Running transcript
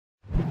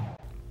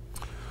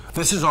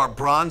This is our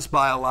Bronze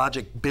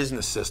Biologic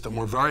business system.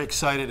 We're very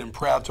excited and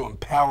proud to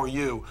empower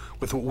you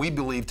with what we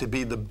believe to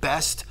be the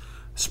best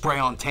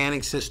spray-on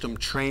tanning system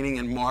training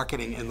and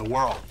marketing in the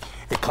world.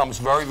 It comes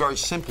very, very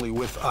simply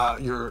with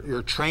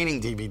your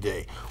training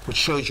DVD, which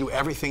shows you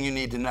everything you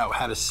need to know: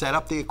 how to set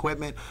up the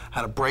equipment,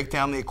 how to break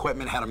down the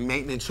equipment, how to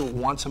maintenance it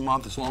once a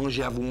month as long as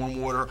you have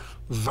warm water.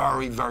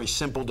 Very, very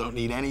simple, don't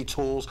need any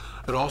tools.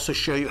 It also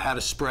shows you how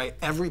to spray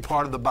every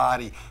part of the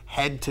body,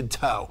 head to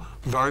toe.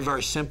 Very,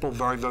 very simple,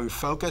 very, very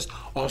focused.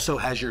 Also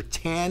has your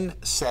tan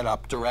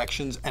setup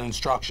directions and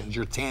instructions,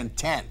 your tan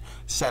 10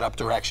 setup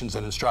directions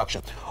and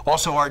instructions.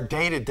 Also our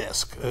data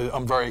disk,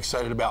 I'm very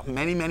excited about.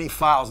 Many, many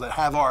files that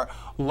have our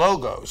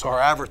logos, our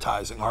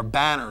advertising, our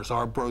banners,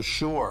 our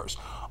brochures,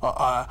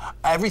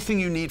 everything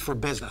you need for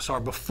business, our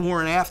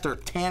before and after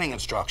tanning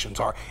instructions,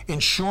 our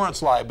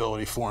insurance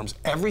liability forms,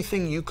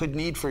 everything you could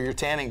need for your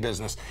tanning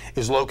business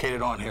is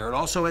located on here. It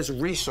also has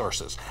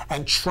resources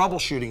and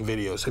troubleshooting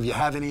videos if you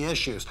have any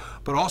issues,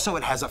 but also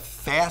it has a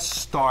fast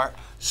start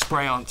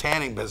spray-on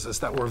tanning business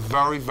that we're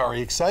very,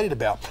 very excited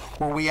about,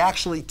 where we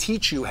actually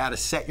teach you how to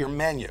set your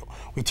menu.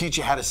 We teach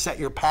you how to set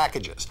your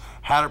packages,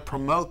 how to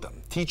promote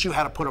them, teach you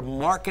how to put a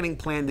marketing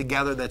plan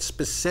together that's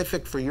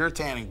specific for your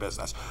tanning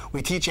business.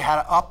 We teach you how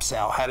to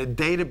upsell, how to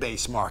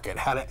database market,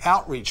 how to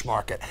outreach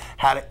market,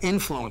 how to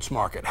influence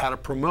market, how to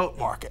promote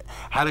market,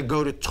 how to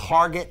go to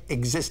target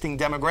existing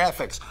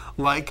demographics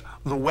like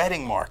the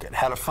wedding market,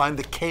 how to find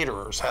the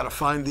caterers, how to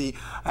find the,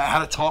 how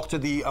to talk to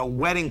the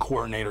wedding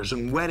coordinators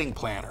and wedding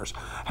planners,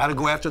 how to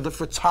go after the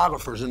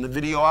photographers and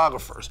the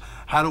videographers,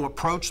 how to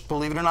approach,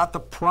 believe it or not, the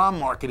prom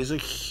market is a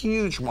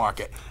huge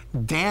market.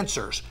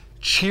 Dancers,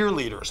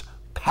 cheerleaders,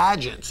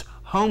 pageants,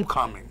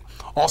 homecoming.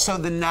 Also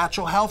the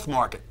natural health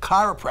market,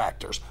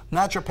 chiropractors,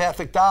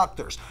 naturopathic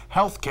doctors,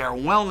 healthcare,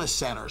 wellness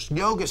centers,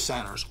 yoga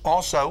centers,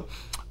 also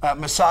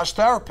massage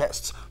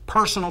therapists,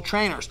 personal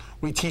trainers.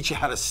 We teach you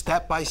how to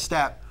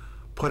step-by-step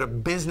put a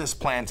business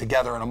plan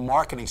together and a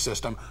marketing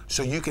system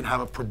so you can have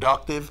a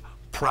productive,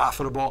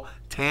 profitable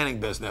tanning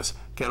business,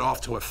 get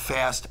off to a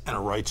fast and a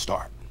right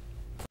start.